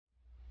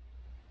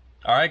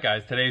Alright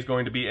guys, today is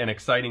going to be an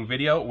exciting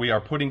video. We are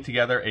putting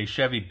together a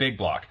Chevy big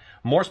block.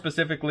 More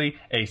specifically,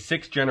 a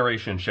 6th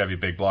generation Chevy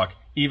big block.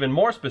 Even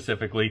more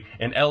specifically,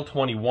 an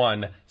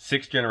L21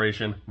 6th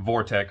generation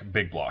Vortec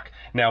big block.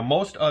 Now,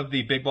 most of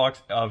the big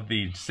blocks of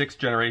the 6th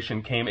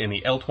generation came in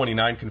the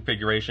L29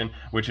 configuration,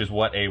 which is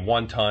what a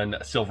 1-ton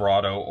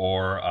Silverado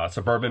or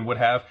Suburban would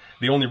have.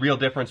 The only real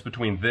difference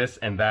between this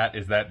and that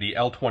is that the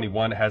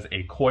L21 has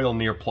a coil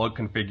near plug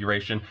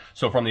configuration,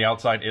 so from the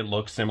outside it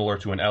looks similar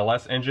to an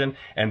LS engine,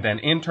 and then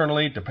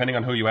internally, depending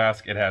on who you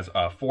ask, it has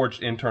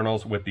forged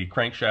internals with the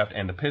crankshaft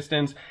and the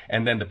pistons,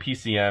 and then the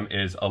PCM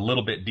is a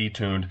little bit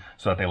detuned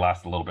so that they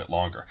last a little bit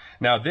longer.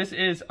 Now, this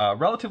is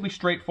relatively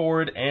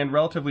straightforward and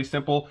relatively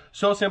simple.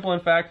 So simple,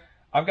 in fact,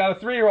 I've got a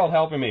 3-year-old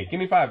helping me.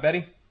 Give me 5,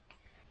 Betty.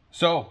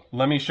 So,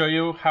 let me show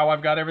you how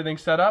I've got everything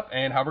set up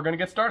and how we're going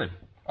to get started.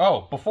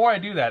 Oh, before I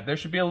do that, there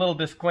should be a little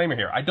disclaimer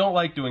here. I don't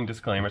like doing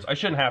disclaimers. I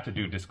shouldn't have to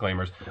do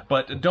disclaimers,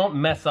 but don't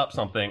mess up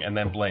something and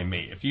then blame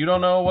me. If you don't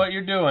know what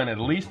you're doing, at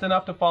least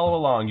enough to follow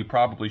along, you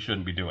probably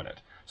shouldn't be doing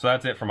it. So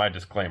that's it for my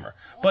disclaimer.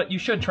 But you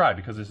should try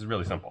because this is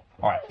really simple.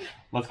 All right,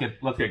 let's get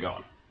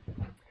going.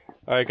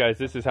 Alright guys,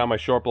 this is how my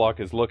short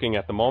block is looking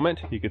at the moment.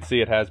 You can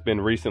see it has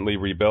been recently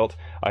rebuilt.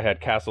 I had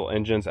Castle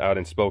Engines out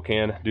in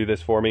Spokane do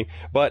this for me.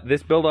 But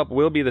this buildup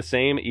will be the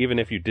same even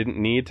if you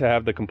didn't need to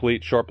have the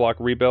complete short block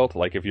rebuilt,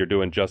 like if you're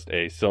doing just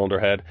a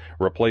cylinder head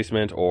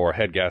replacement or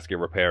head gasket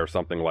repair or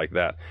something like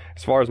that.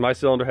 As far as my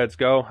cylinder heads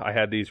go, I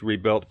had these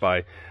rebuilt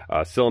by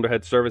Cylinder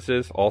Head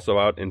Services, also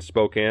out in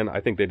Spokane. I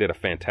think they did a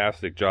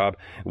fantastic job.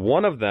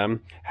 One of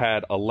them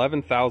had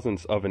 11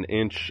 thousandths of an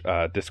inch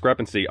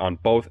discrepancy on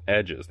both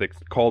edges. They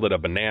called it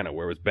a banana,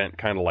 where it was bent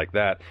kind of like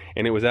that,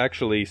 and it was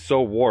actually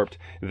so warped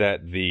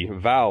that the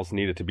valves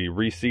needed to be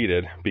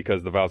reseated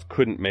because the valves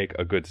couldn't make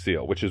a good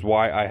seal, which is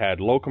why I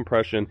had low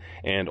compression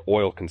and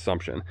oil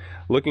consumption.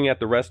 Looking at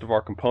the rest of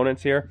our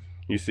components here,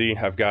 you see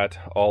I've got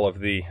all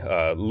of the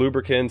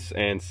lubricants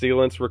and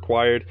sealants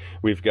required.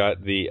 We've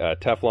got the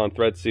Teflon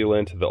thread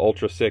sealant, the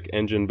Ultra Sick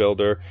engine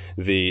builder,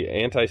 the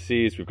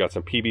anti-seize, we've got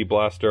some PB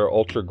Blaster,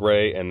 Ultra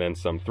Gray, and then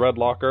some thread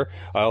locker.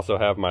 I also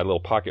have my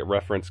little pocket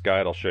reference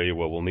guide. I'll show you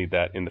what we'll need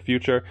that in the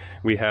future.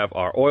 We have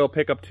our oil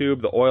pickup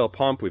tube, the oil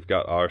pump. We've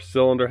got our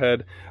cylinder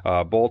head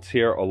bolts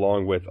here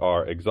along with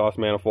our exhaust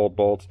manifold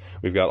bolts.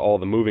 We've got all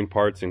the moving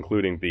parts,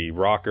 including the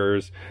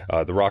rockers,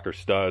 the rocker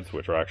studs,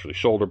 which are actually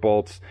shoulder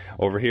bolts.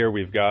 Over here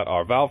we've got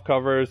our valve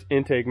covers,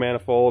 intake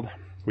manifold.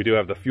 We do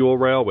have the fuel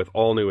rail with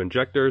all new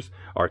injectors,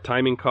 our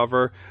timing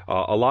cover.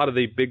 A lot of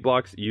the big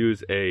blocks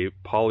use a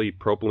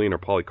polypropylene or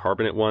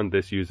polycarbonate one.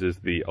 This uses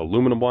the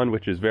aluminum one,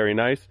 which is very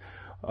nice.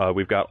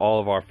 We've got all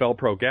of our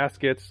Felpro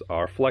gaskets,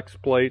 our flex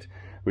plate.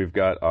 We've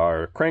got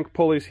our crank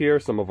pulleys here,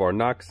 some of our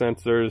knock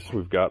sensors.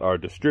 We've got our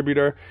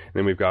distributor, and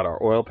then we've got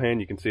our oil pan.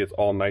 You can see it's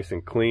all nice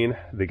and clean.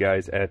 The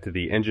guys at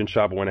the engine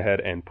shop went ahead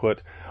and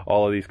put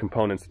all of these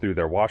components through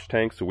their wash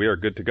tanks, so we are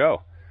good to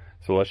go.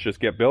 So let's just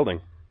get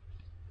building.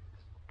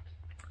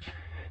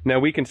 Now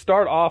we can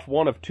start off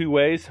one of two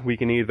ways. We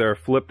can either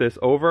flip this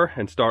over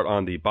and start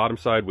on the bottom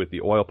side with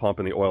the oil pump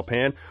and the oil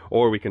pan,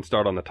 or we can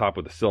start on the top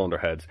with the cylinder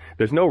heads.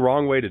 There's no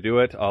wrong way to do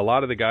it. A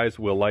lot of the guys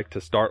will like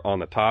to start on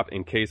the top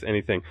in case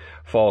anything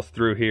falls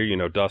through here, you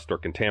know, dust or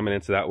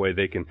contaminants. That way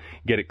they can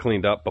get it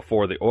cleaned up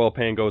before the oil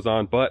pan goes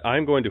on. But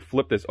I'm going to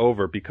flip this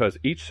over because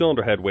each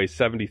cylinder head weighs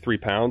 73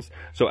 pounds.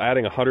 So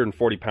adding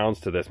 140 pounds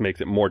to this makes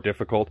it more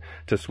difficult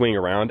to swing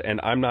around. And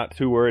I'm not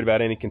too worried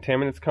about any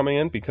contaminants coming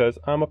in because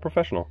I'm a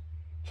professional.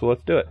 So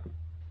let's do it.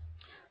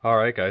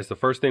 Alright guys, the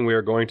first thing we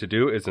are going to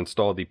do is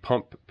install the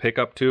pump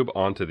pickup tube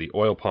onto the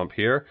oil pump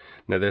here.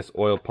 Now this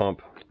oil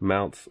pump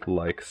mounts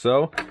like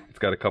so. It's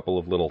got a couple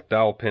of little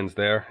dowel pins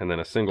there and then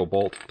a single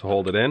bolt to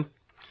hold it in.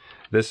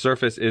 This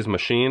surface is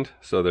machined,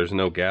 so there's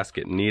no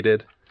gasket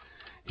needed.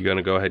 You're going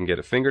to go ahead and get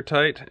it finger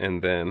tight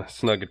and then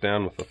snug it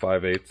down with the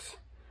 5/8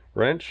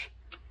 wrench.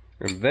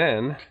 And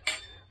then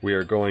we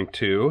are going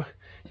to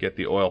get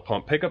the oil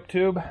pump pickup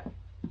tube.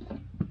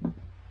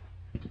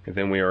 And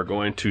then we are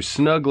going to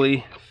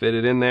snugly fit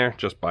it in there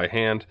just by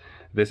hand.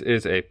 This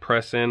is a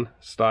press-in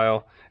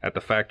style. At the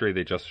factory,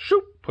 they just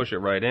push it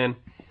right in.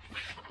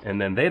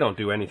 And then they don't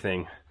do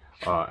anything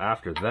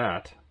after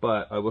that.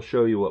 But I will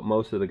show you what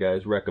most of the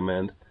guys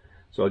recommend.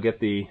 So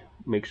I'll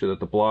make sure that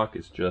the block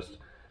is just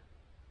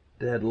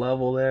dead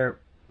level there.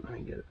 Let me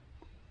get it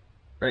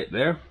right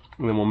there.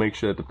 And then we'll make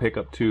sure that the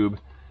pickup tube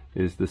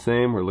is the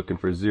same. We're looking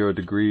for 0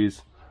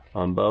 degrees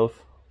on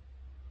both.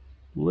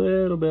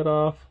 Little bit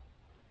off.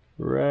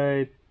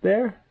 Right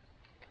there.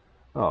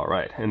 All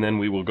right, and then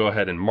we will go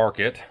ahead and mark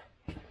it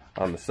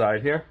on the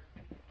side here.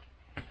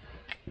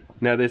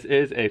 Now this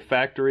is a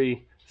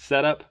factory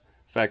setup,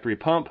 factory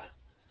pump,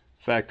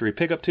 factory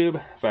pickup tube,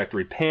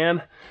 factory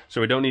pan,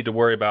 so we don't need to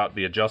worry about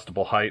the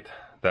adjustable height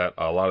that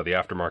a lot of the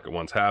aftermarket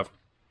ones have.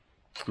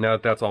 Now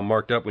that that's all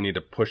marked up, we need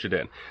to push it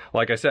in.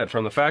 Like I said,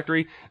 from the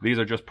factory, these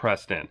are just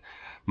pressed in.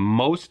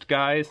 Most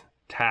guys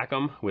tack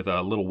them with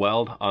a little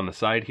weld on the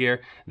side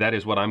here. That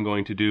is what I'm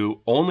going to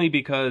do, only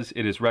because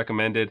it is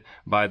recommended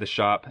by the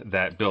shop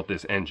that built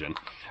this engine.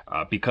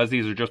 Because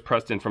these are just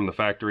pressed in from the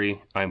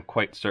factory, I'm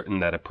quite certain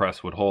that a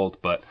press would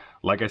hold, but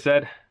like I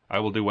said, I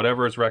will do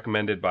whatever is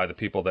recommended by the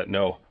people that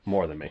know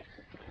more than me.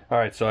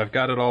 Alright, so I've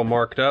got it all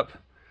marked up.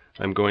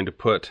 I'm going to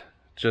put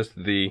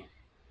just the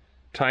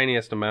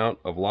tiniest amount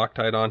of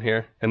Loctite on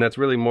here, and that's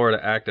really more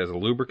to act as a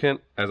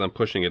lubricant as I'm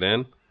pushing it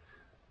in,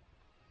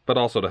 but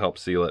also to help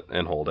seal it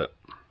and hold it.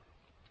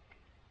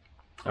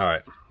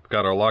 Alright,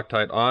 got our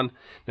Loctite on.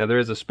 Now there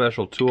is a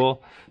special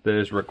tool that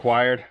is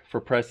required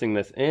for pressing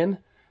this in,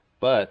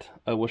 but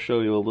I will show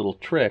you a little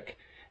trick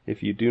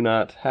if you do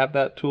not have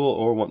that tool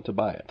or want to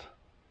buy it.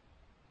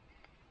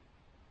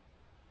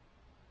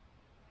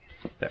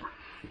 There.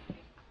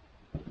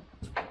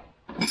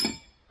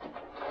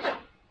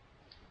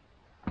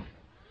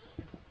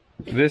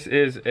 This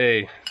is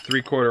a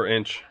 3/4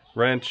 inch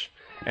wrench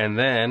and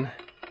then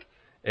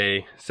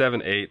a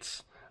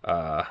 7/8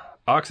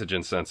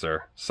 oxygen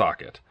sensor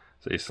socket.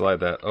 So you slide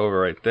that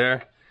over right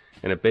there,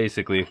 and it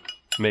basically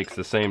makes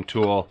the same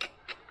tool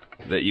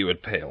that you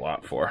would pay a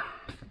lot for.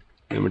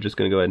 And we're just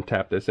going to go ahead and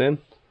tap this in.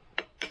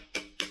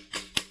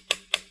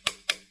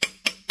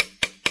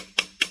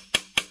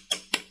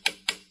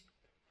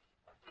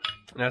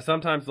 Now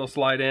sometimes they'll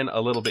slide in a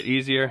little bit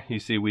easier. You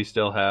see we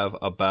still have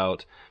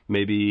about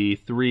maybe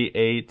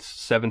 3/8,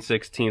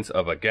 7/16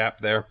 of a gap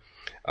there.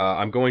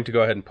 I'm going to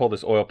go ahead and pull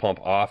this oil pump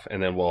off,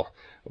 and then we'll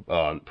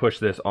push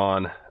this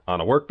on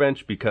a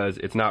workbench, because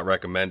it's not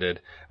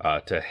recommended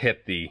to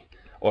hit the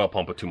oil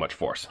pump with too much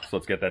force. So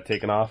let's get that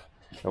taken off,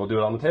 and we'll do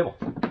it on the table.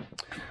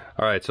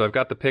 Alright, so I've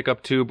got the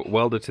pickup tube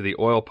welded to the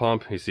oil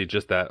pump. You see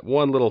just that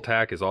one little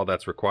tack is all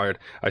that's required.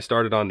 I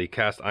started on the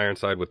cast iron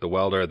side with the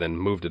welder, then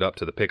moved it up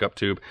to the pickup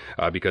tube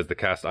because the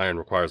cast iron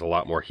requires a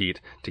lot more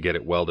heat to get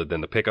it welded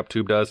than the pickup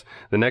tube does.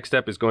 The next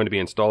step is going to be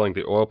installing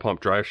the oil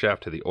pump drive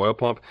shaft to the oil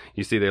pump.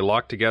 You see they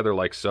lock together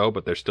like so,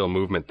 but there's still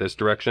movement this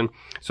direction.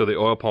 So the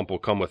oil pump will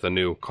come with a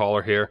new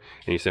collar here,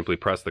 and you simply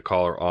press the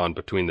collar on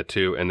between the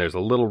two, and there's a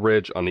little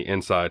ridge on the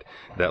inside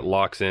that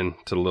locks in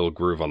to the little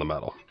groove on the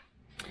metal.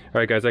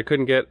 Alright guys, I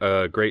couldn't get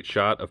a great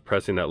shot of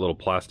pressing that little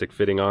plastic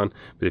fitting on,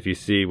 but if you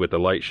see with the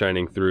light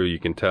shining through, you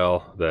can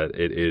tell that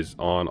it is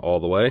on all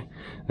the way.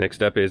 Next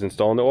step is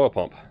installing the oil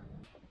pump.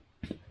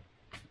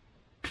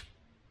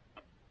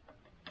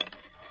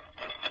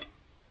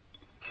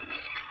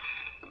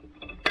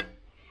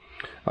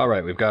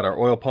 Alright, we've got our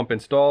oil pump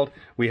installed.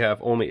 We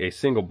have only a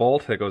single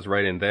bolt that goes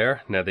right in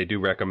there. Now they do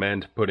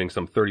recommend putting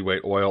some 30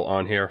 weight oil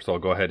on here, so I'll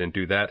go ahead and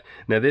do that.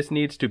 Now this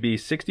needs to be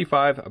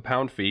 65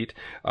 pound-feet,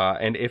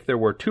 and if there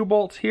were 2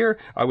 bolts here,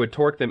 I would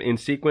torque them in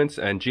sequence,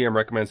 and GM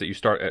recommends that you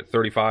start at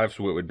 35,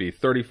 so it would be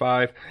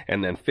 35,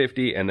 and then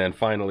 50, and then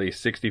finally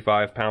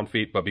 65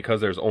 pound-feet, but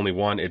because there's only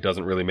one, it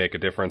doesn't really make a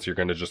difference. You're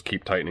going to just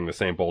keep tightening the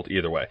same bolt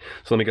either way.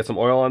 So let me get some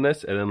oil on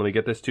this, and then let me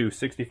get this to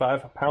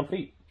 65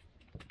 pound-feet.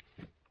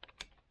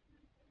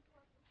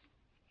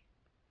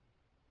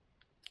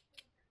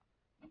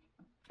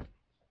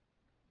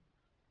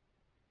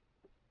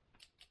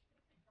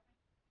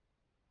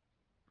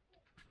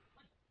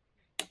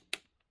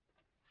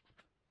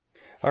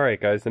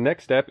 Alright guys, the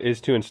next step is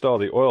to install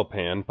the oil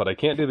pan, but I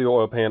can't do the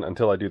oil pan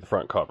until I do the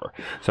front cover.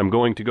 So I'm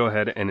going to go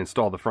ahead and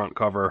install the front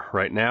cover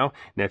right now.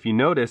 Now if you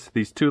notice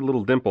these 2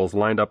 little dimples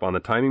lined up on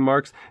the timing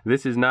marks,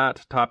 this is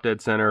not top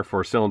dead center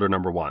for cylinder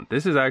number 1.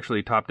 This is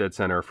actually top dead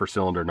center for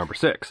cylinder number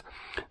 6.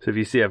 So if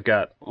you see, I've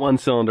got one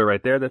cylinder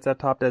right there that's at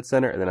top dead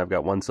center, and then I've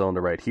got one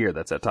cylinder right here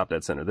that's at top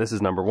dead center. This is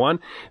number 1,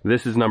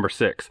 this is number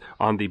 6.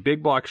 On the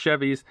big block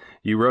Chevys,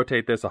 you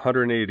rotate this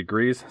 180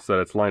 degrees so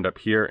that it's lined up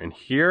here and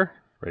here.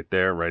 Right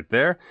there, right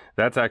there.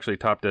 That's actually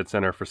top dead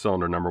center for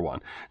cylinder number 1.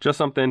 Just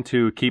something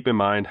to keep in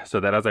mind so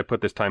that as I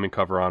put this timing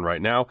cover on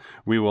right now,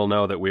 we will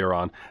know that we are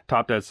on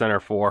top dead center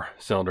for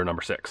cylinder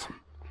number 6.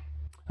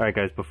 Alright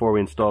guys, before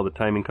we install the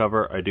timing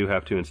cover, I do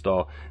have to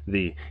install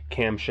the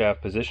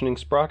camshaft positioning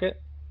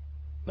sprocket.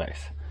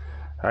 Nice.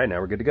 Alright, now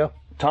we're good to go.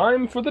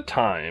 Time for the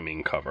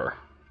timing cover.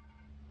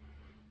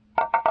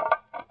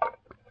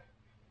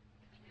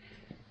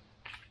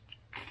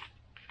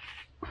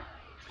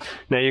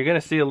 Now you're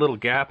going to see a little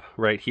gap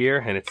right here,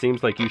 and it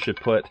seems like you should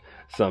put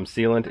some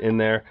sealant in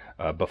there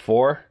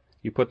before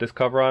you put this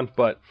cover on,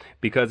 but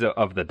because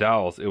of the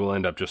dowels, it will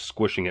end up just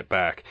squishing it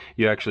back.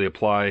 You actually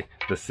apply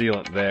the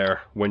sealant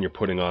there when you're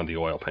putting on the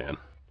oil pan.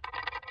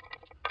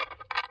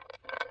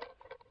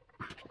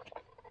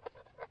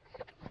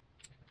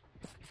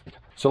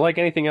 So like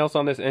anything else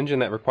on this engine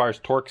that requires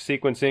torque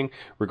sequencing,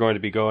 we're going to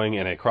be going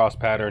in a cross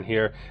pattern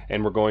here,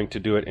 and we're going to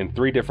do it in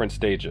 3 different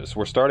stages.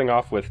 We're starting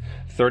off with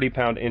 30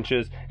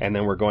 pound-inches, and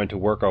then we're going to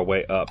work our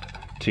way up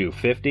to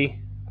 50.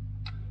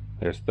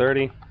 There's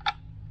 30.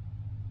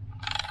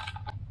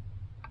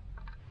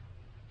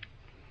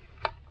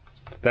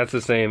 That's the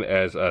same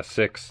as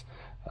 6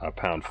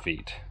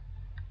 pound-feet.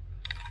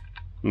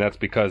 And that's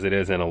because it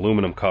is an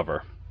aluminum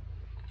cover.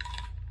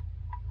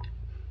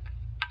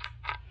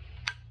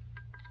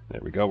 There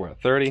we go, we're at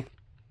 30.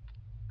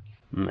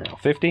 Now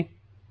 50.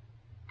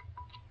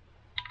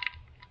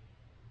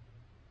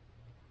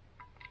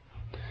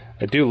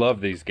 I do love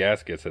these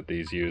gaskets that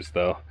these use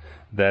though.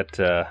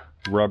 That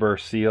rubber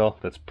seal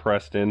that's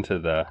pressed into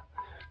the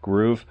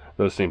groove,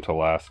 those seem to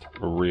last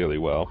really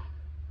well.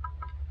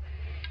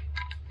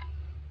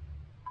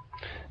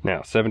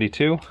 Now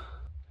 72.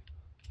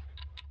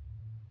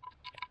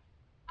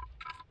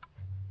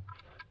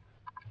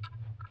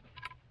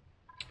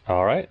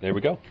 All right, there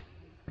we go.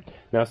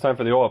 Now it's time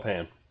for the oil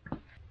pan.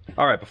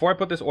 All right, before I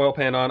put this oil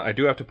pan on, I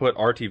do have to put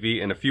RTV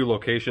in a few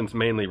locations,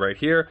 mainly right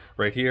here,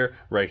 right here,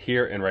 right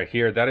here, and right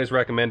here. That is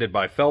recommended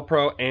by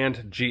Felpro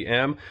and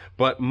GM,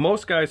 but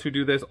most guys who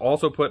do this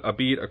also put a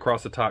bead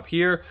across the top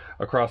here,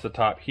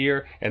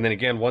 and then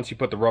again, once you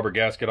put the rubber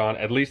gasket on,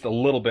 at least a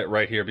little bit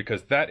right here,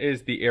 because that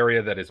is the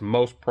area that is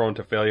most prone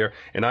to failure,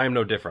 and I am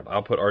no different.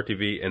 I'll put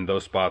RTV in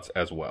those spots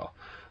as well.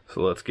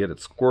 So let's get it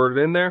squirted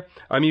in there.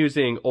 I'm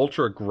using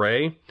Ultra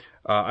Gray.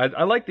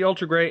 I like the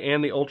Ultra Gray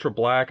and the Ultra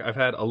Black. I've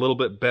had a little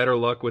bit better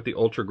luck with the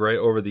Ultra Gray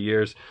over the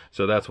years,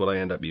 so that's what I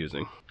end up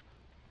using.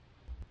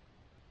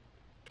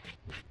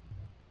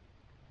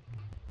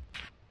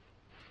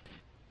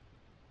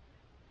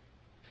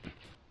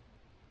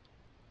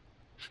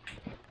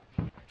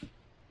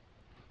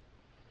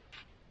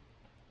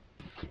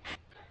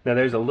 Now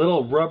there's a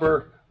little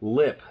rubber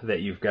lip that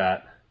you've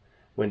got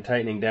when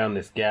tightening down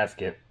this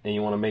gasket, and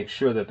you want to make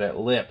sure that that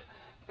lip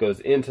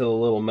goes into the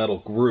little metal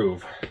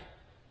groove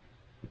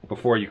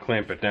before you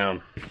clamp it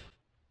down.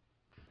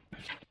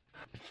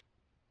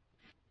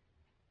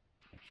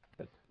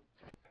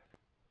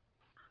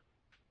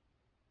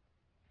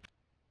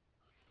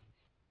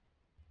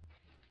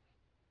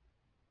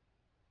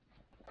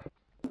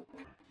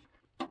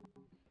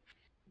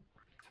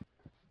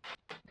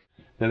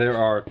 Now there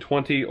are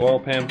 20 oil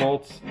pan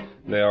bolts.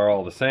 They are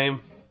all the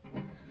same.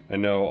 I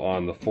know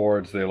on the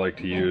Fords they like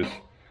to use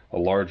a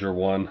larger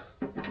one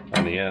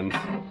on the ends,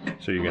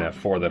 so you can have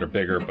 4 that are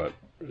bigger, but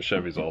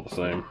Chevy's all the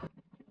same.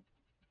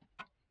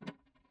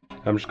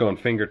 I'm just going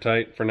finger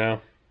tight for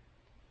now.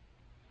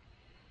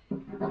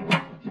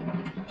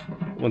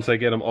 Once I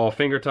get them all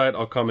finger tight,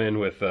 I'll come in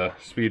with a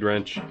speed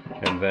wrench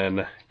and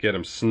then get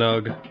them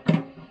snug,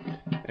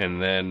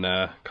 and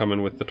then come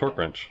in with the torque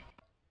wrench.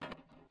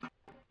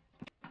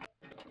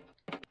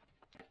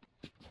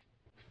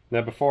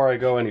 Now before I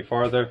go any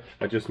farther,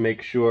 I just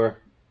make sure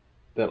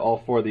that all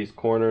 4 of these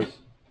corners,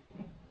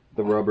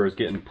 the rubber is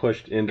getting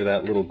pushed into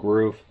that little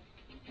groove.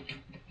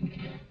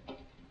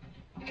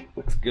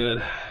 Looks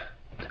good.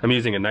 I'm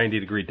using a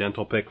 90-degree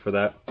dental pick for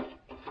that.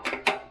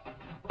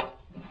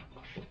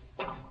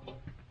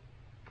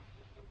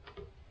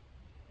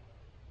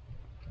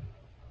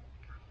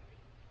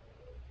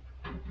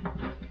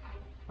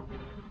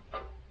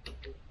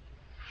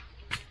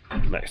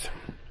 Nice.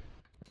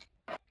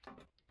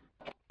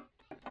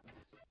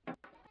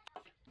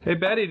 Hey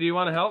Betty, do you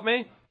want to help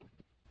me?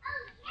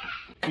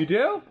 You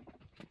do?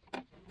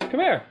 Come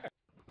here.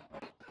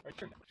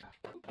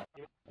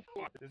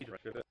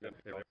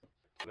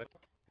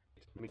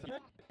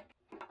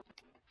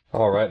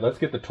 All right, let's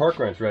get the torque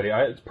wrench ready.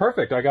 It's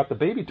perfect. I got the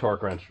baby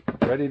torque wrench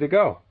ready to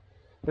go.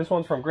 This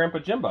one's from Grandpa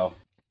Jimbo.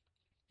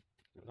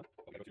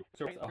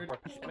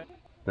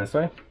 This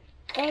way?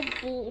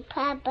 Betty,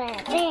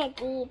 Papa,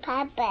 Betty,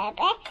 Papa,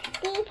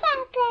 Betty,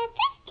 Papa,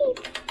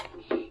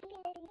 Betty.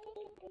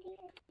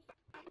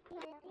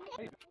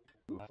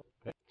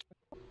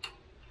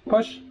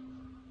 Push.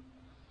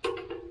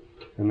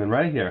 And then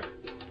right here.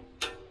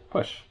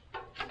 Push.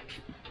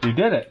 You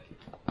did it.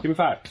 Give me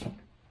 5.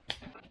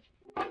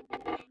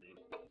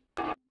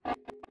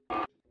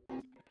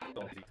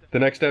 The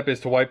next step is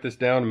to wipe this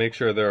down and make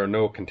sure there are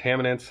no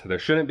contaminants. There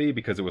shouldn't be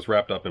because it was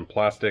wrapped up in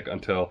plastic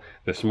until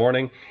this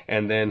morning.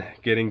 And then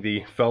getting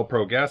the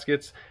Felpro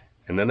gaskets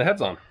and then the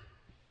heads on.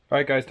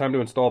 Alright guys, time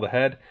to install the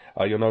head.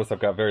 You'll notice I've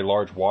got very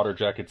large water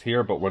jackets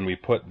here, but when we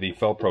put the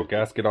Felpro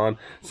gasket on,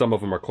 some of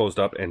them are closed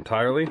up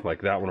entirely,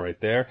 like that one right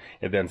there,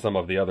 and then some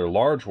of the other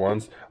large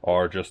ones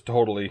are just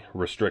totally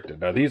restricted.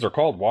 Now these are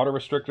called water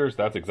restrictors.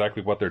 That's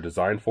exactly what they're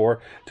designed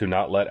for, to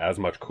not let as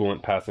much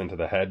coolant pass into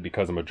the head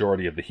because a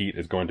majority of the heat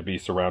is going to be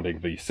surrounding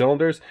the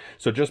cylinders.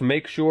 So just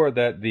make sure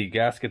that the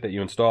gasket that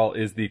you install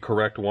is the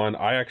correct one.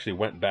 I actually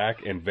went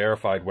back and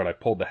verified when I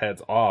pulled the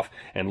heads off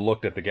and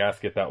looked at the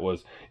gasket that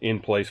was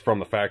in place from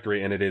the factory,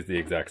 and it is the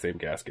exact same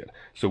gasket.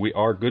 So we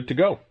are good to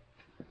go.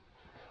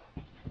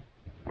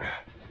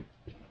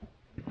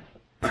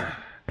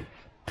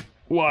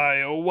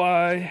 Why, oh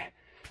why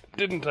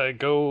didn't I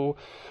go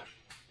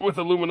with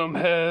aluminum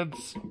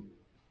heads?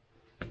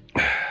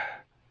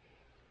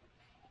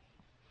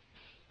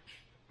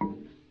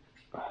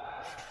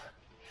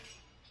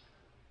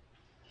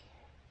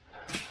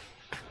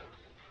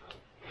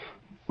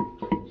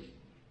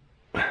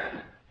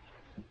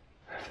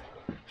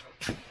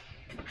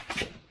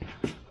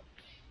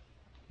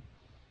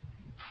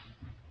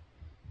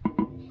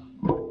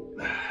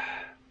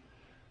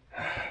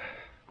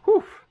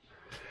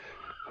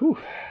 Whew.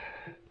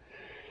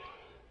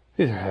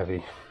 These are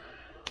heavy.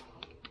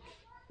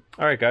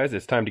 Alright guys,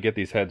 it's time to get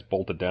these heads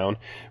bolted down.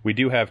 We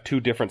do have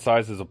two different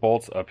sizes of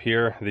bolts up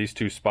here. These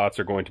two spots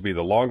are going to be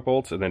the long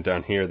bolts, and then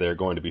down here they're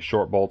going to be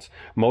short bolts.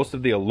 Most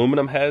of the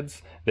aluminum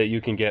heads that you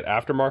can get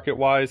aftermarket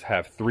wise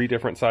have three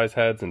different size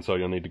heads, and so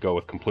you'll need to go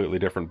with completely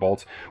different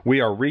bolts.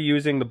 We are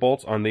reusing the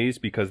bolts on these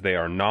because they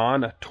are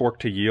non-torque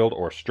to yield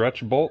or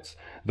stretch bolts.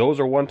 Those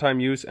are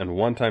one-time use and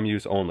one-time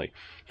use only.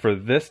 For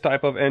this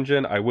type of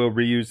engine, I will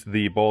reuse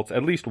the bolts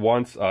at least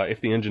once. If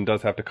the engine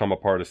does have to come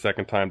apart a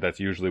second time, that's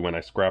usually when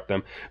I scrap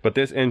them. But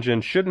this engine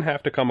shouldn't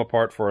have to come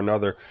apart for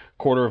another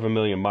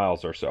 250,000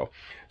 miles or so.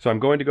 So I'm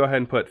going to go ahead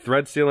and put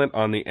thread sealant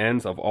on the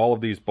ends of all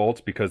of these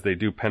bolts because they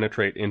do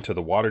penetrate into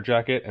the water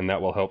jacket, and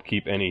that will help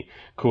keep any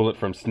coolant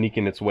from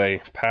sneaking its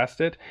way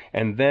past it.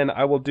 And then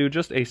I will do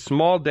just a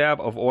small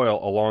dab of oil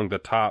along the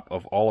top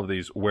of all of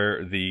these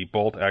where the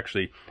bolt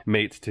actually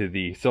mates to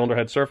the cylinder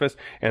head surface.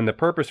 And the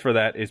purpose for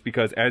that is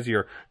because as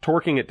you're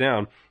torquing it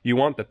down, you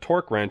want the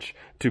torque wrench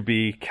to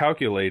be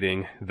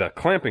calculating the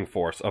clamping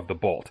force of the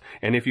bolt.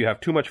 And if you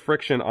have too much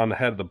friction on the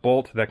head of the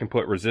bolt, that can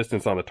put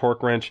resistance on the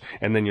torque wrench,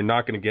 and then you're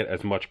not going to get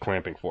as much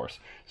clamping force.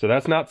 So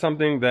that's not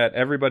something that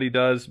everybody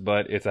does,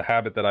 but it's a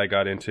habit that I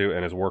got into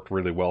and has worked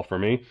really well for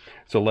me.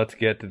 So let's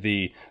get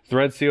the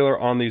thread sealer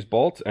on these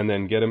bolts and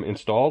then get them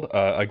installed.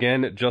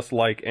 Again, just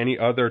like any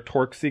other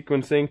torque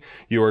sequencing,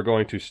 you are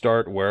going to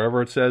start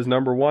wherever it says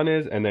number 1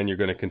 is, and then you're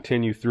going to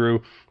continue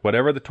through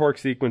whatever the torque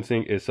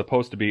sequencing is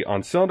supposed to be.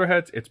 On cylinder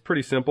heads, it's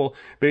pretty simple.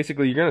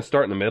 Basically, you're going to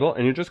start in the middle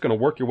and you're just going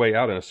to work your way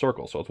out in a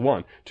circle. So it's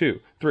 1, 2,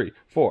 3,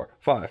 4,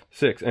 5,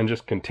 6, and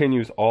just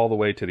continues all the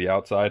way to the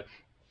outside.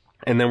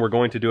 And then we're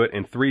going to do it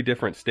in 3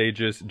 different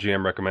stages.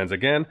 GM recommends,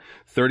 again,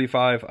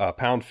 35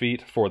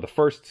 pound-feet for the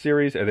first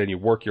series, and then you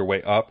work your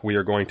way up. We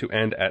are going to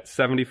end at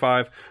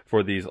 75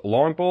 for these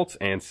long bolts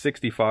and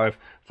 65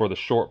 for the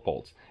short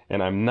bolts.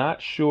 And I'm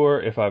not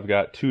sure if I've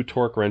got 2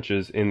 torque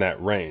wrenches in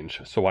that range,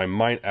 so I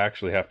might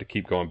actually have to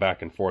keep going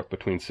back and forth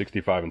between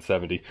 65 and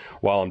 70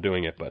 while I'm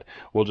doing it, but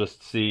we'll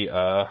just see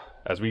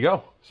as we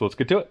go. So let's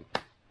get to it.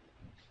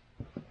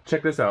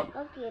 Check this out.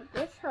 Okay,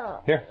 this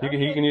hole. Here, you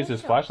can use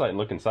this flashlight and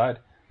look inside.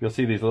 You'll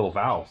see these little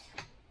valves.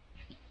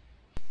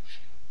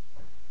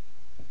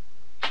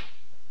 Do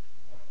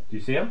you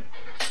see them?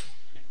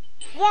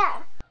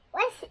 Yeah.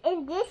 What's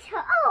in this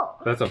hole?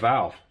 That's a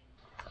valve.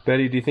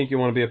 Betty, do you think you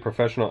want to be a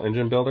professional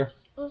engine builder?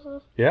 Mm-hmm.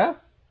 Yeah?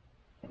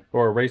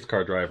 Or a race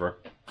car driver?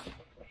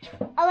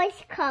 A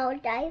race car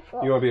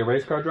driver. You want to be a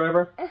race car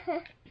driver? Uh-huh.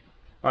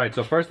 Alright,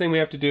 so first thing we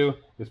have to do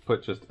is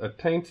put just a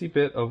tiny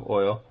bit of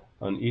oil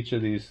on each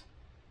of these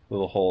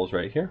little holes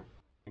right here.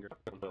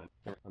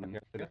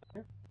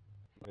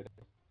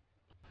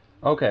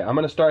 Okay, I'm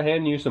going to start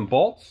handing you some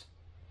bolts,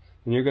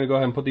 and you're going to go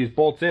ahead and put these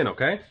bolts in,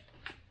 okay?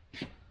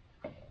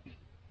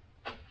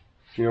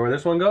 You know where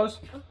this one goes?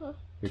 Uh-huh.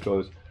 It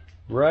goes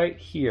right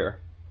here.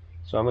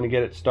 So I'm going to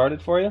get it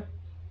started for you,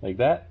 like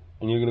that,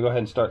 and you're going to go ahead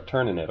and start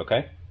turning it,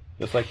 okay?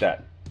 Just like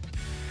that.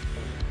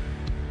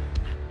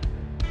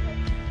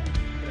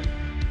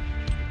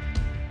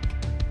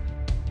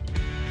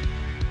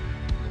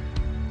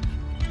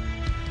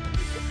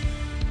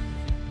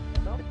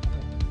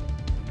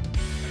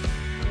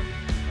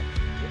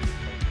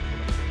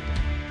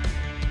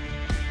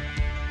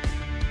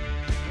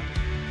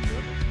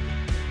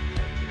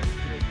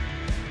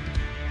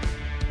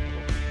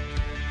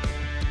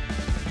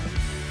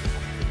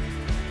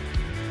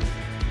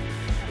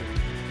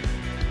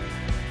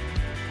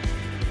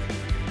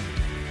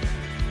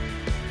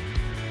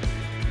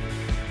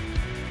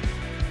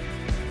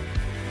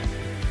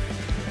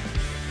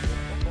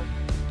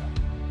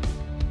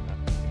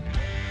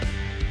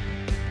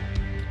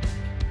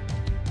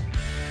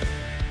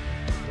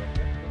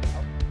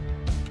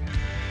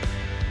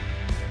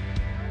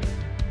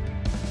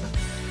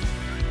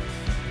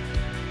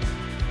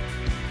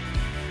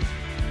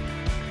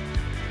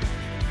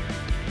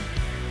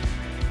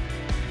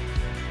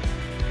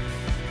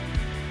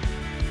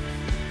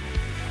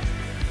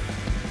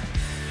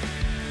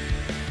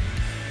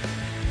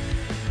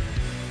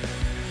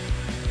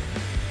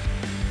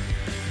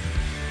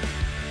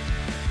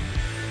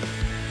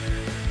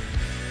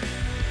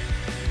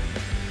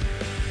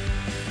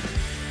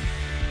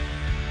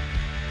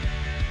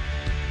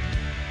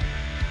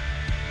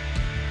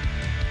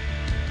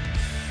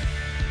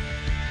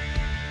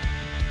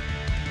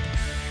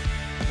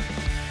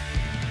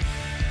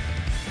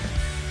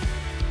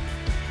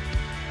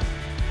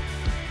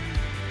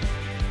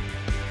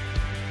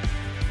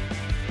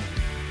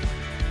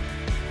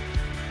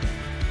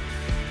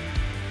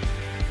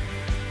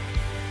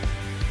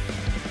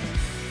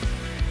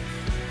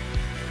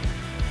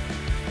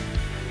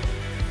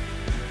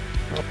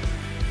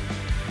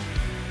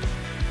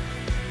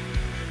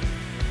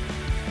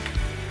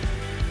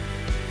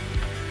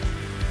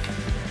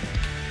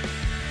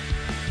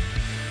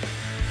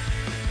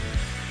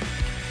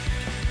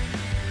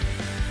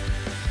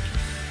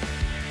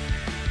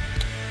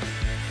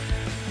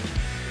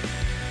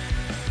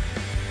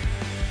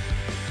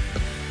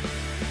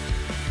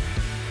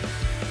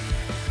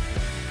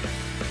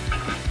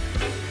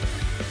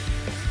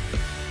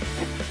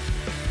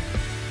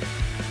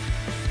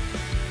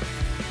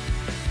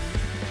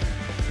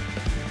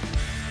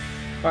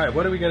 All right,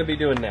 what are we going to be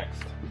doing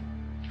next?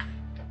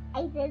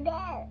 I don't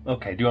know.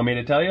 Okay, do you want me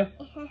to tell you?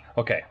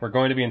 Okay, we're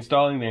going to be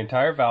installing the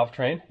entire valve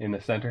train in the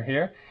center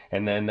here,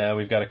 and then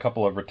we've got a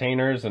couple of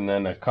retainers and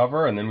then a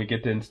cover, and then we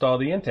get to install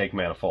the intake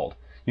manifold.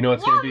 You know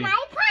what's going to be...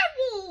 my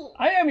puppy!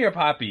 I am your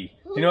poppy!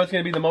 You know what's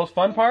going to be the most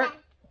fun part?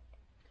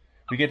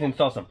 We get to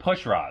install some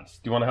push rods.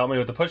 Do you want to help me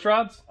with the push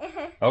rods?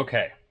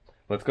 Okay,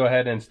 let's go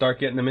ahead and start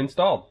getting them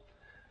installed.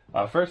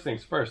 First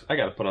things first, I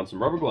got to put on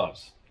some rubber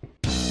gloves.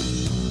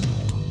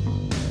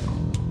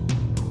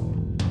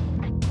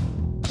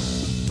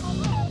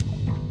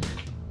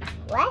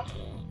 What's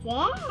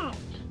that?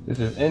 This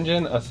is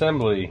engine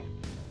assembly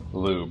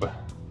lube.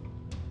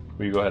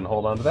 Will you go ahead and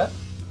hold on to that?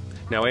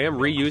 Now I am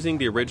reusing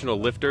the original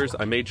lifters.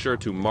 I made sure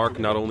to mark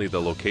not only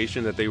the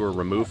location that they were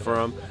removed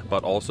from,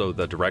 but also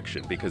the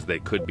direction, because they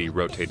could be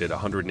rotated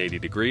 180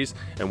 degrees,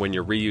 and when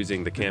you're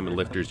reusing the cam and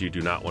lifters, you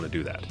do not want to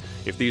do that.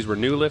 If these were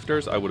new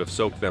lifters, I would have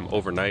soaked them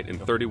overnight in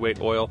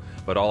 30-weight oil,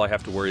 but all I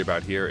have to worry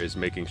about here is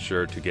making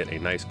sure to get a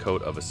nice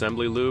coat of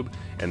assembly lube,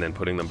 and then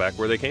putting them back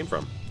where they came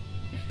from.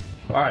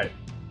 All right,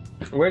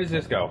 where does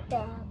this go?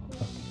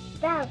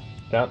 Down.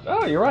 Down.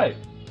 Oh, you're right.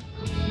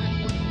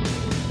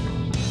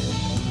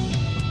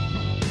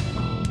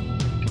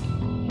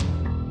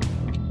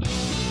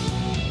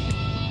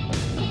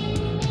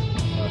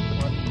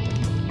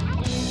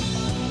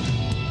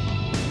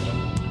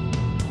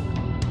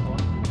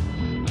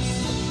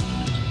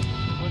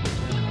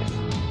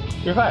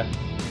 You're fine.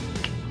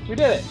 We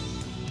did it.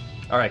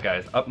 All right,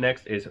 guys, up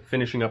next is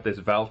finishing up this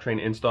valve train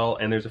install,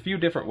 and there's a few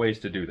different ways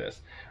to do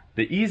this.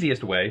 The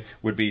easiest way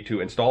would be to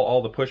install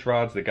all the push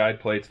rods, the guide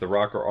plates, the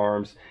rocker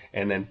arms,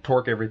 and then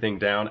torque everything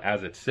down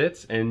as it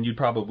sits, and you'd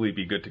probably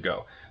be good to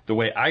go. The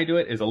way I do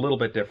it is a little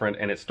bit different,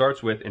 and it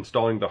starts with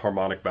installing the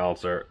harmonic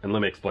balancer, and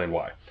let me explain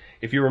why.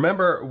 If you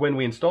remember, when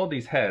we installed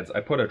these heads,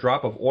 I put a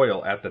drop of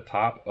oil at the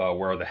top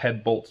where the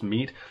head bolts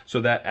meet,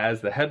 so that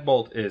as the head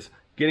bolt is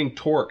getting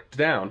torqued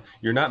down,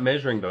 you're not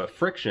measuring the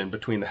friction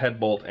between the head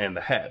bolt and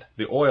the head.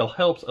 The oil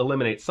helps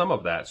eliminate some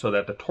of that so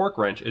that the torque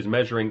wrench is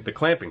measuring the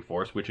clamping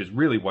force, which is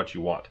really what you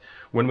want.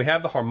 When we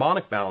have the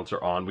harmonic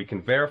balancer on, we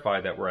can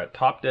verify that we're at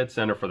top dead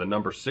center for the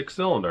number 6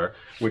 cylinder,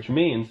 which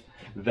means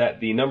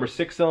that the number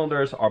 6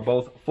 cylinders are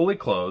both fully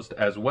closed,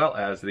 as well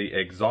as the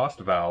exhaust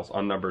valves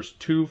on numbers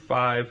 2,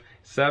 5,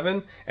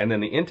 7, and then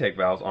the intake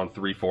valves on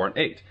 3, 4, and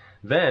 8.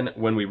 Then,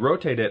 when we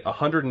rotate it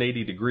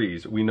 180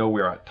 degrees, we know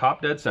we are at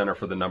top dead center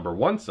for the number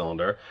 1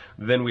 cylinder.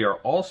 Then we are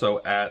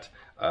also at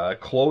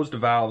closed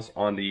valves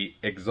on the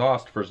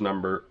exhaust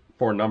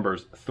for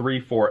numbers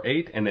 3, 4,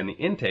 8, and then the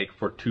intake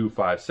for 2,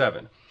 5,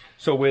 7.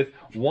 So with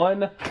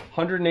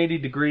 180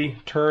 degree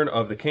turn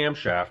of the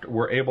camshaft,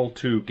 we're able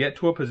to get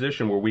to a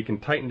position where we can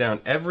tighten down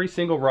every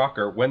single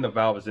rocker when the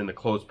valve is in the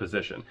closed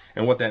position.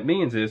 And what that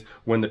means is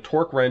when the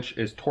torque wrench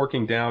is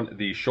torquing down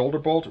the shoulder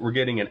bolt, we're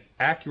getting an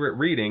accurate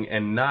reading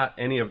and not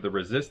any of the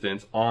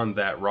resistance on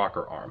that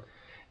rocker arm.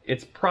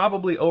 It's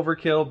probably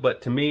overkill,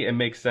 but to me it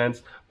makes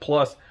sense.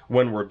 Plus,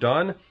 when we're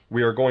done,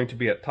 we are going to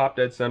be at top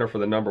dead center for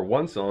the number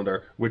 1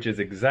 cylinder, which is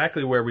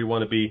exactly where we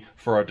want to be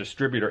for our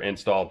distributor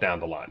install down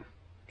the line.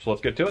 So let's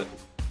get to it.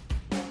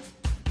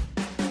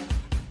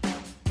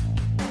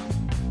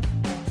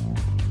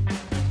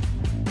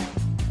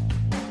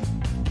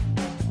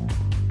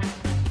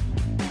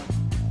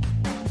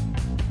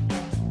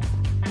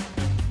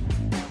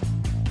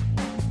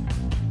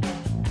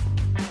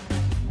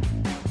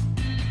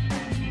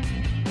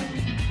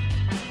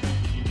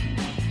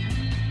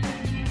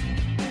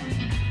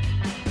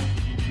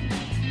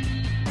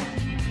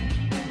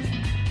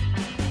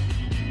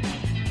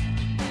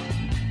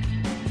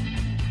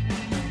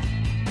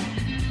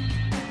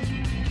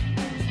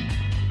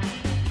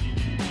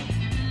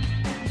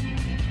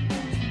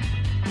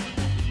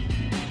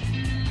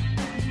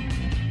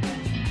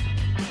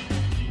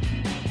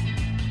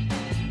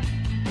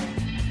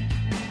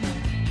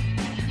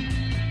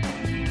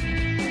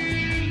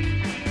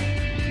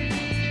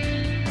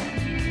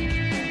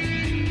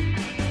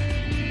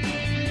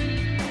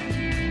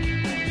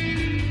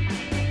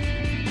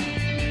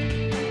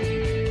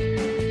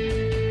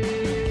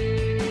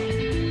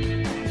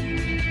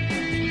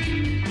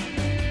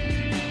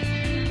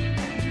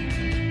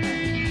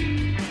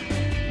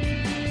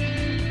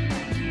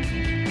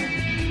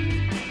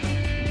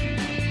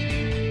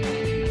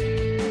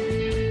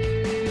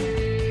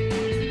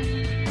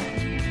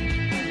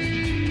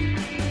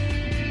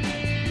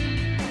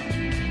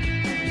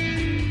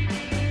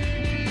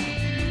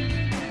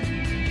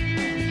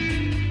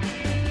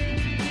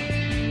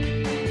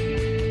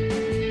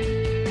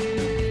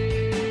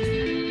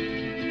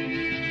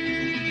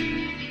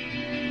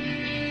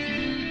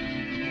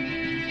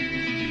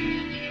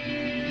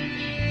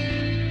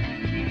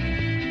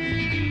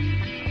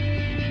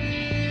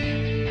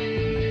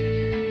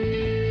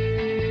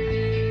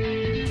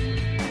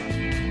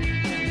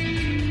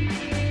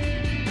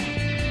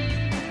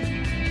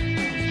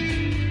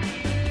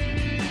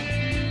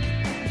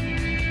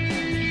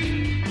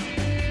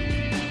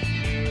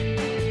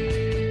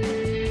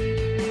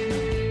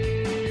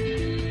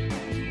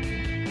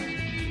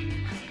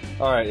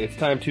 All right, it's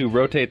time to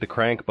rotate the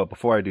crank, but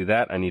before I do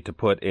that, I need to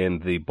put in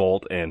the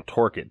bolt and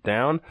torque it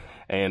down.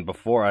 And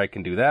before I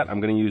can do that, I'm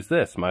going to use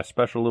this, my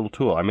special little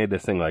tool. I made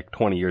this thing like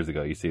 20 years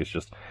ago. You see, it's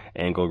just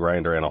angle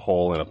grinder and a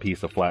hole and a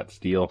piece of flat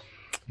steel.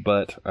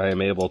 But I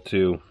am able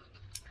to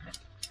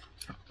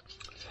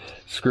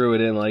screw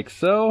it in like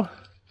so,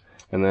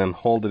 and then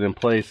hold it in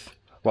place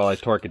while I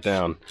torque it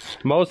down.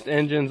 Most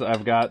engines,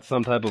 I've got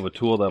some type of a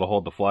tool that'll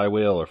hold the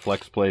flywheel or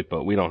flex plate,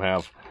 but we don't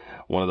have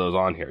one of those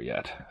on here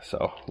yet.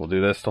 So we'll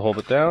do this to hold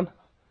it down,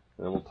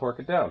 and then we'll torque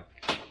it down.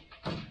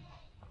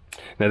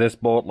 Now this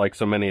bolt, like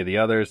so many of the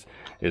others,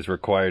 is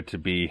required to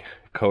be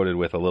coated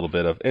with a little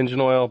bit of engine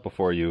oil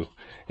before you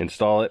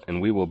install it,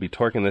 and we will be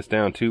torquing this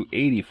down to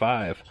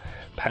 85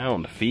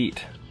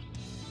 pound-feet.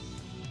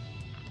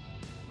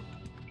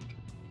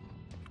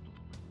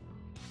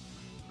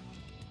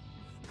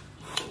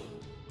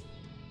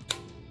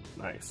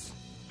 Nice.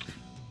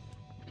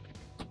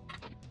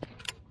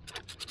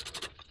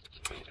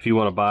 If you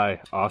want to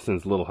buy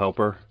Austin's little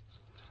helper,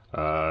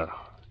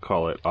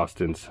 call it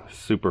Austin's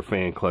Super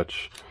Fan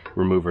Clutch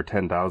Remover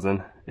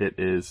 10,000. It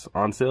is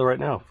on sale right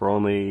now for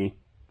only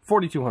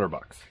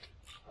 $4,200.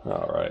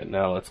 All right,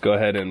 now let's go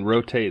ahead and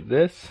rotate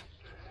this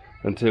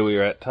until we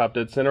are at top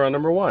dead center on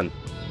number 1.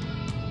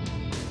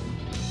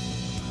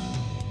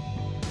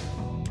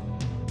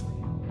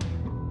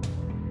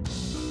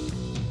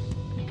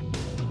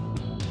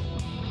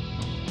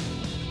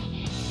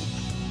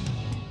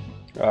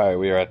 Alright,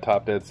 we are at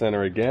top dead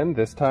center again,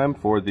 this time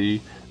for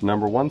the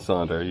number 1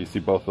 cylinder. You see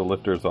both the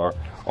lifters are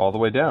all the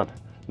way down.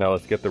 Now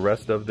let's get the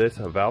rest of this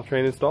valve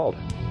train installed.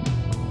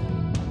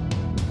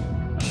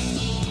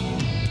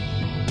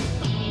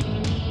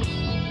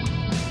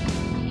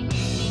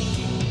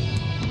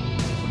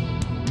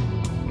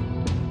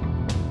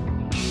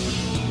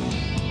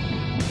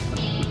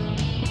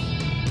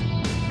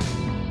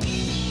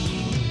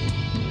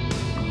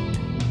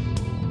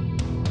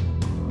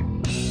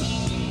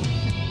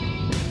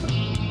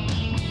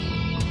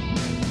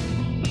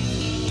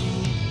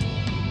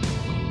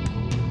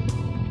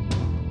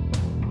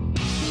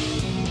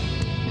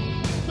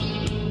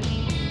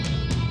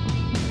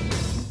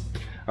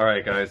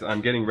 Alright guys,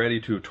 I'm getting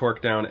ready to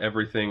torque down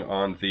everything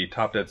on the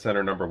top dead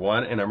center number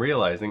 1, and I'm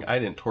realizing I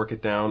didn't torque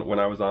it down when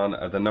I was on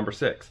the number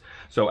 6.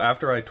 So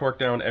after I torque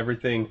down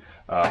everything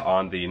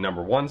on the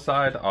number 1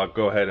 side, I'll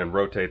go ahead and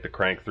rotate the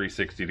crank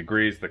 360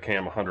 degrees, the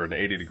cam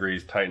 180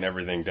 degrees, tighten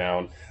everything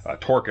down,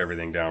 torque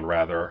everything down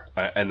rather,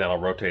 and then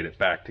I'll rotate it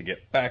back to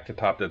get back to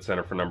top dead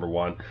center for number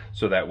 1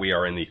 so that we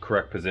are in the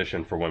correct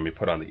position for when we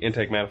put on the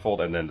intake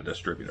manifold and then the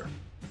distributor.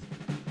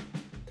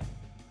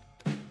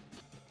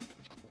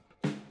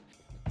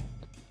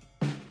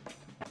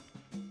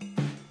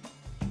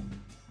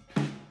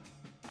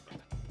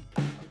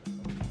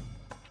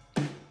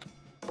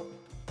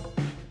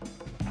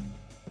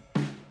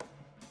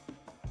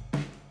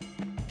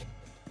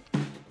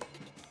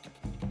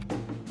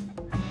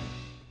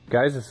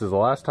 Guys, this is the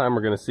last time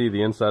we're going to see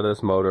the inside of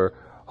this motor,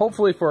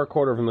 hopefully for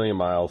 250,000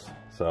 miles.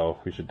 So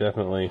we should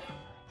definitely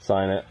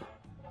sign it.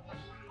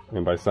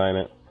 And by sign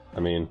it,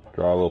 I mean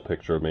draw a little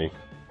picture of me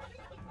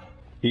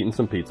eating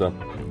some pizza.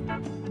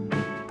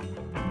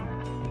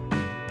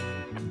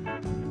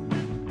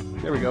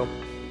 There we go.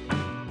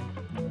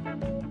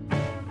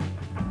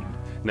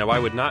 Now I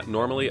would not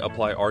normally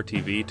apply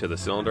RTV to the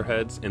cylinder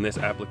heads in this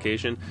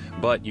application,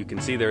 but you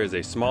can see there is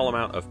a small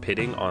amount of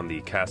pitting on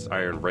the cast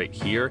iron right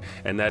here,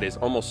 and that is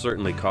almost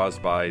certainly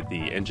caused by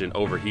the engine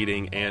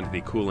overheating and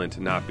the coolant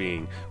not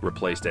being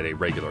replaced at a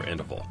regular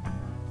interval.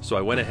 So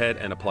I went ahead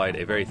and applied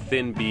a very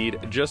thin bead,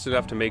 just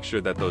enough to make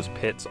sure that those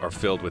pits are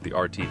filled with the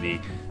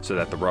RTV so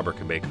that the rubber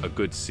can make a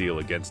good seal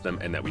against them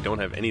and that we don't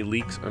have any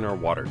leaks in our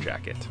water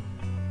jacket.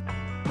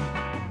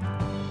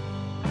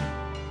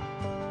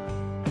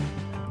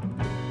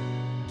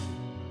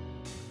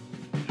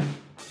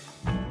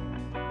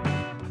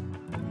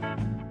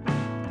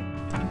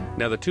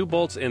 Now the 2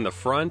 bolts in the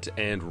front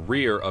and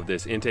rear of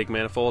this intake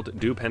manifold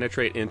do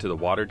penetrate into the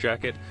water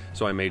jacket,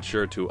 so I made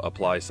sure to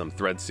apply some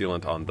thread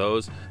sealant on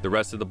those. The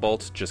rest of the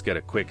bolts just get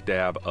a quick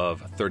dab of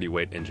 30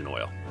 weight engine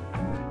oil.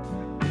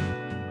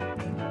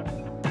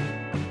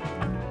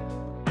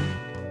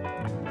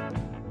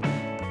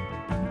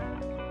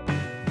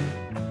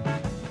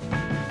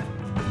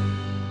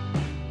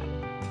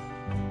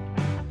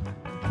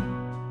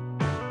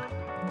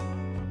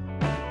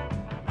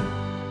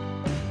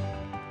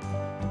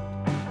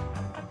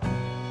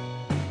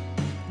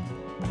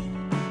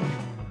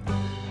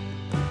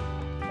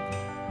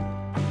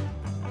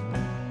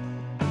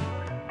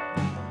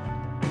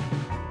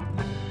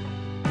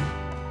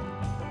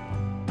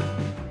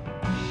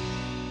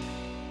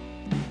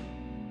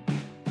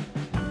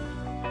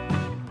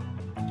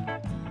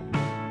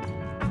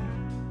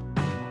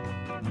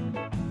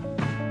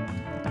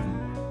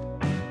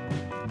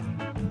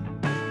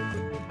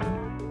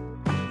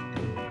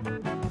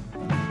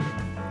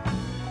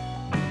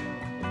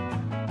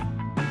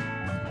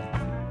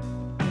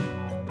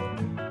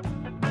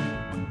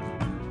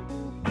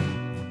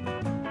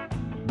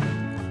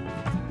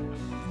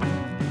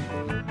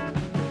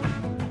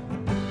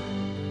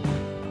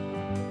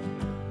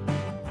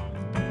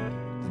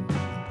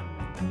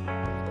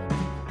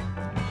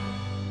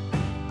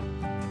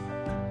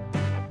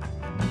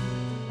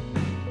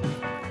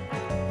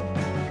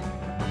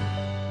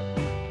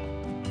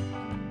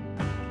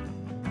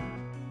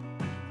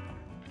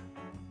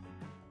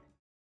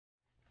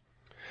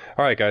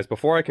 Alright guys,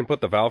 before I can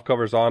put the valve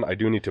covers on, I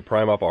do need to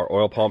prime up our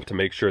oil pump to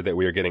make sure that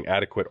we are getting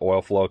adequate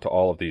oil flow to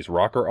all of these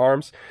rocker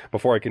arms.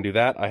 Before I can do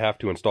that, I have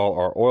to install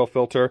our oil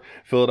filter,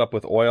 fill it up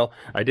with oil.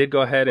 I did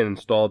go ahead and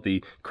install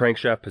the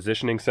crankshaft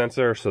positioning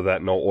sensor so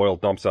that no oil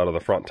dumps out of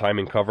the front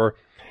timing cover.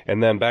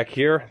 And then back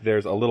here,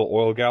 there's a little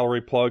oil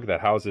gallery plug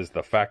that houses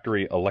the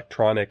factory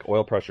electronic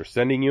oil pressure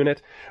sending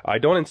unit. I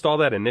don't install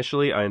that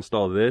initially. I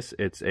install this.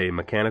 It's a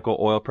mechanical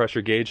oil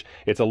pressure gauge.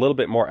 It's a little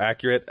bit more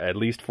accurate, at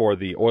least for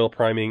the oil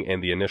priming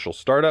and the initial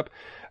startup.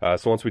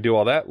 So once we do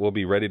all that, we'll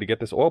be ready to get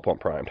this oil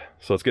pump primed.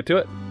 So let's get to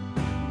it.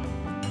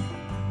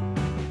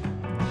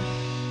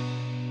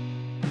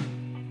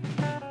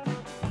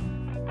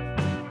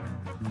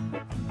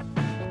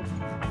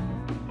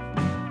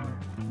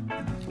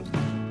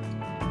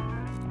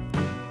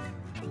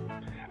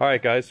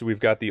 Alright guys, so we've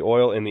got the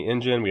oil in the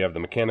engine, we have the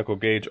mechanical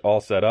gauge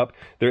all set up.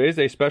 There is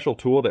a special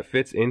tool that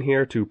fits in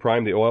here to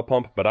prime the oil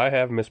pump, but I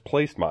have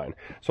misplaced mine.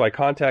 So I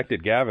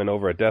contacted Gavin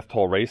over at Death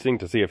Toll Racing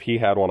to see if he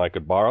had one I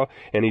could borrow,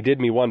 and he did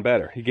me one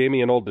better. He gave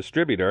me an old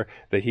distributor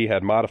that he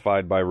had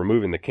modified by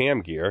removing the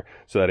cam gear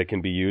so that it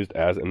can be used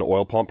as an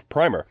oil pump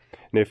primer.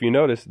 And if you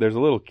notice, there's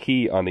a little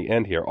key on the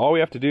end here. All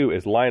we have to do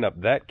is line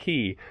up that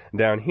key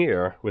down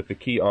here with the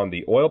key on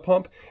the oil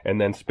pump,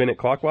 and then spin it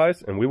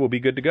clockwise, and we will be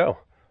good to go.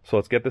 So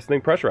let's get this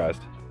thing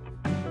pressurized.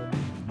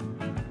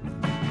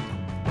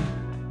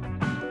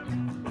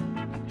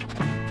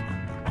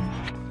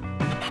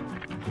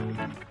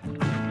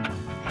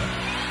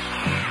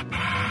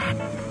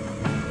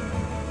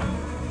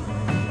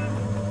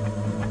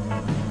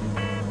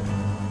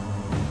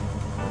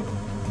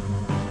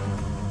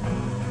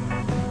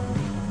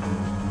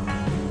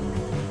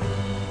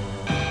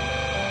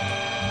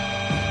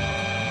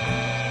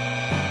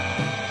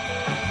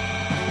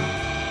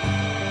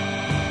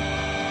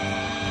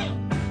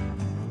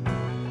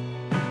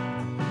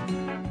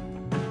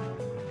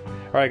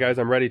 Alright guys,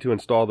 I'm ready to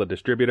install the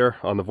distributor.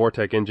 On the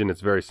Vortec engine,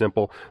 it's very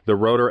simple. The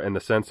rotor and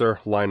the sensor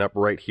line up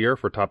right here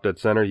for top dead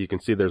center. You can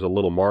see there's a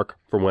little mark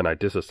from when I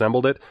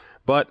disassembled it.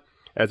 But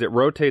as it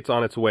rotates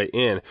on its way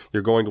in,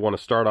 you're going to want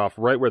to start off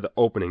right where the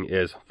opening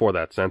is for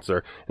that sensor.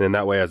 And then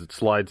that way as it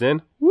slides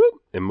in,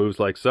 whoop, it moves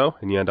like so,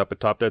 and you end up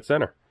at top dead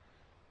center.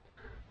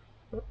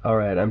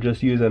 Alright, I'm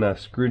just using a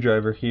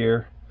screwdriver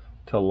here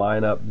to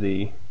line up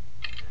the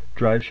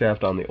drive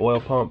shaft on the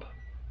oil pump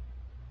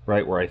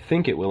right where I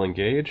think it will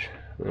engage.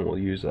 And we'll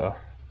use a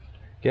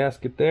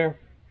gasket there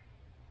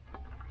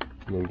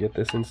and then get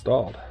this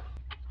installed.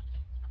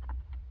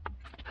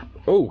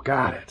 Oh,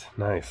 got it.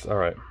 Nice. All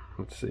right,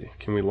 let's see.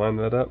 Can we line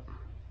that up?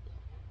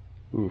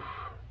 Oof.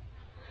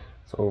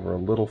 It's over a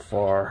little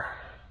far.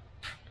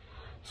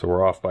 So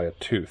we're off by a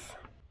tooth.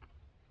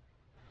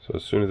 So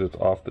as soon as it's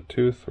off the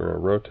tooth, we're going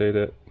to rotate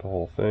it, the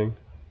whole thing.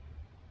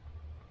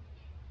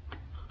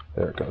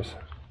 There it goes.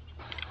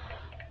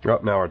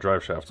 Oh, now our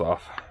drive shaft's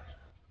off.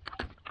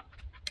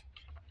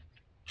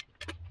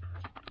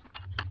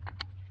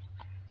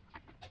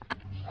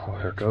 Oh,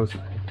 there it goes.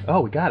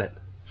 Oh, we got it.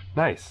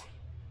 Nice.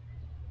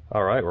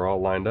 All right, we're all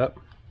lined up.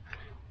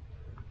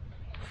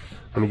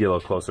 Let me get a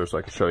little closer so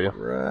I can show you.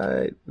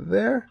 Right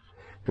there.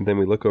 And then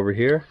we look over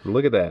here. And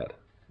look at that.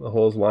 The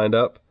hole's lined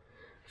up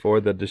for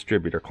the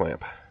distributor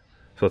clamp.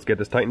 So let's get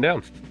this tightened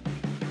down.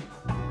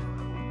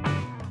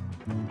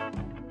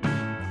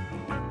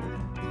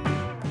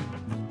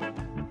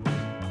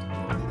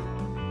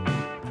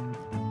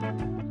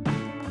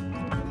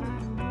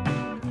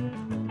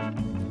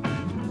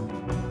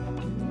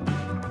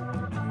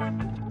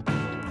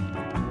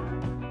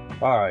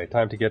 Alright,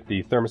 time to get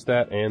the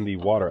thermostat and the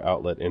water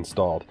outlet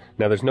installed.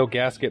 Now there's no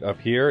gasket up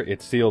here,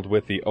 it's sealed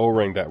with the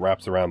O-ring that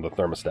wraps around the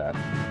thermostat.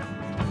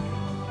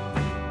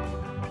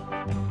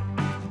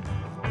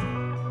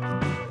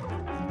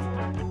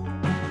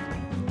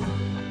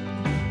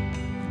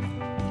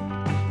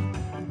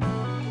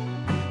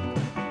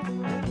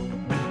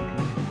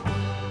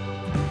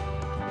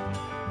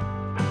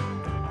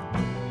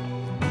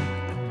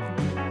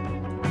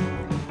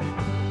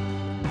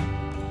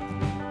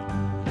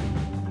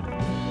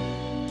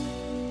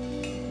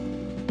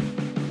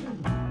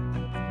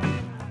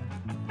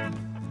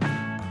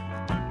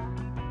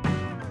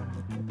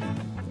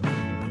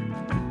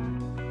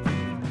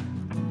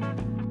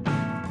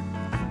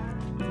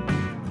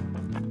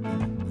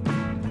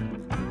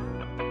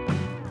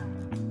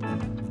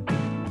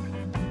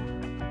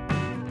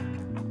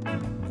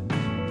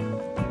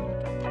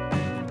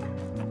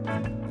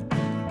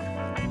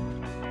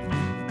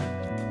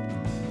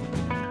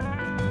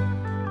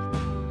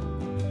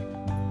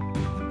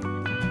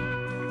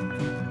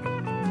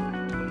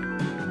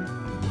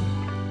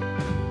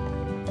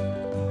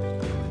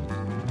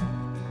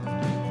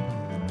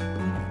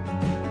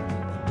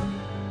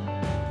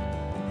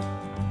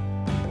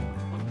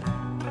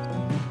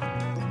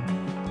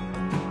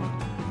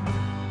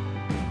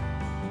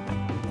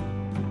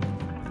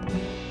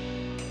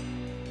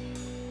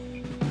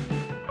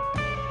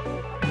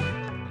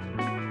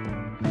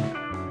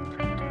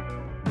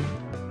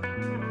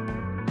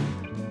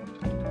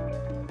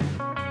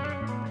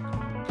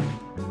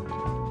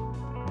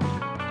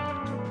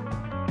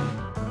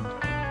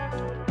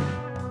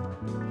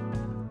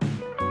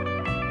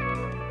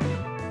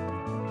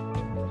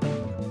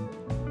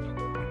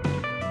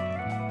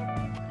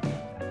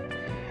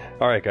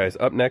 Alright guys,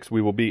 up next we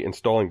will be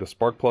installing the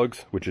spark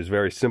plugs, which is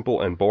very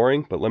simple and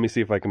boring, but let me see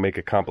if I can make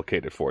it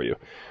complicated for you.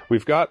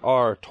 We've got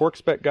our torque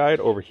spec guide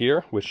over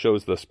here, which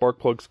shows the spark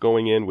plugs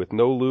going in with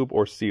no lube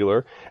or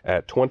sealer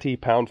at 20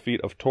 pound-feet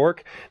of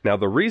torque. Now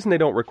the reason they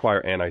don't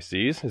require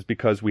anti-seize is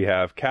because we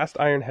have cast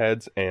iron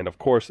heads, and of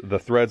course the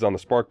threads on the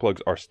spark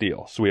plugs are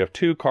steel. So we have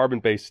two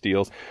carbon-based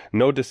steels,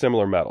 no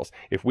dissimilar metals.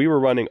 If we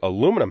were running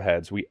aluminum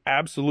heads, we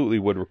absolutely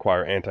would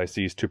require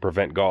anti-seize to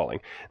prevent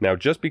galling. Now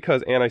just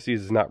because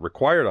anti-seize is not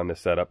required on this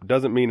setup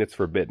doesn't mean it's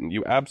forbidden.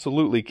 You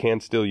absolutely can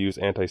still use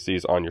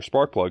anti-seize on your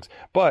spark plugs,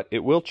 but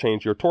it will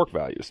change your torque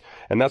values,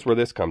 and that's where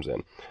this comes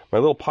in. My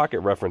little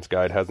pocket reference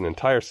guide has an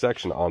entire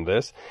section on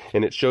this,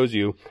 and it shows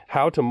you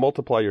how to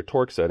multiply your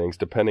torque settings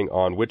depending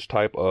on which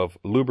type of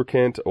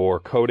lubricant or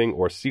coating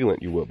or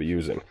sealant you will be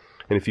using.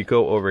 And if you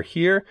go over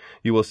here,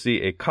 you will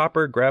see a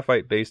copper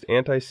graphite-based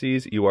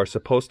anti-seize. You are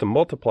supposed to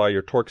multiply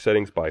your torque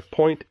settings by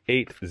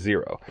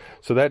 0.80.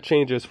 So that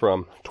changes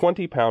from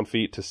 20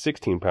 pound-feet to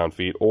 16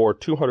 pound-feet, or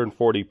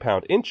 240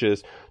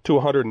 pound-inches to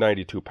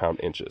 192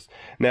 pound-inches.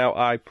 Now,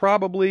 I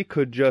probably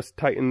could just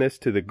tighten this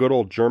to the good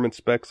old German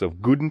specs of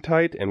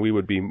Gudentight, and we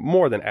would be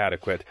more than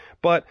adequate.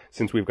 But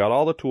since we've got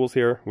all the tools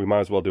here, we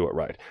might as well do it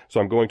right. So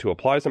I'm going to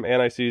apply some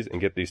anti-seize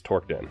and get these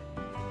torqued in.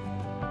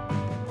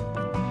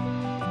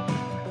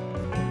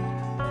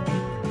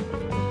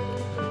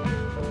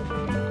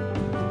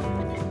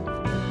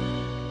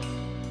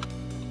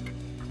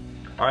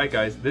 Alright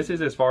guys, this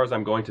is as far as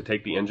I'm going to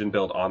take the engine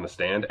build on the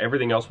stand.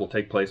 Everything else will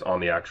take place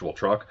on the actual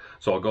truck.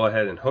 So I'll go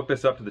ahead and hook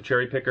this up to the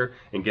cherry picker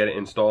and get it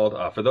installed.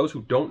 For those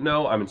who don't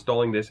know, I'm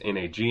installing this in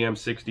a GM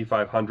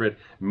 6500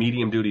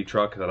 medium duty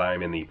truck that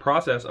I'm in the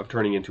process of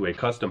turning into a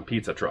custom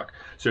pizza truck.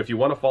 So if you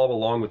want to follow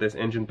along with this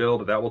engine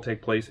build, that will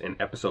take place in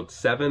episode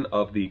 7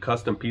 of the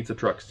custom pizza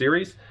truck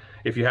series.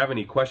 If you have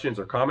any questions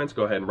or comments,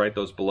 go ahead and write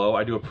those below.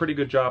 I do a pretty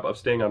good job of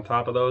staying on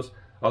top of those.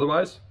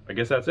 Otherwise, I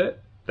guess that's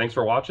it. Thanks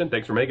for watching,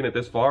 thanks for making it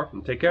this far,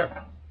 and take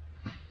care.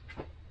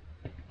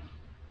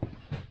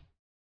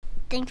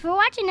 Thanks for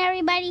watching,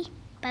 everybody.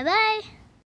 Bye-bye.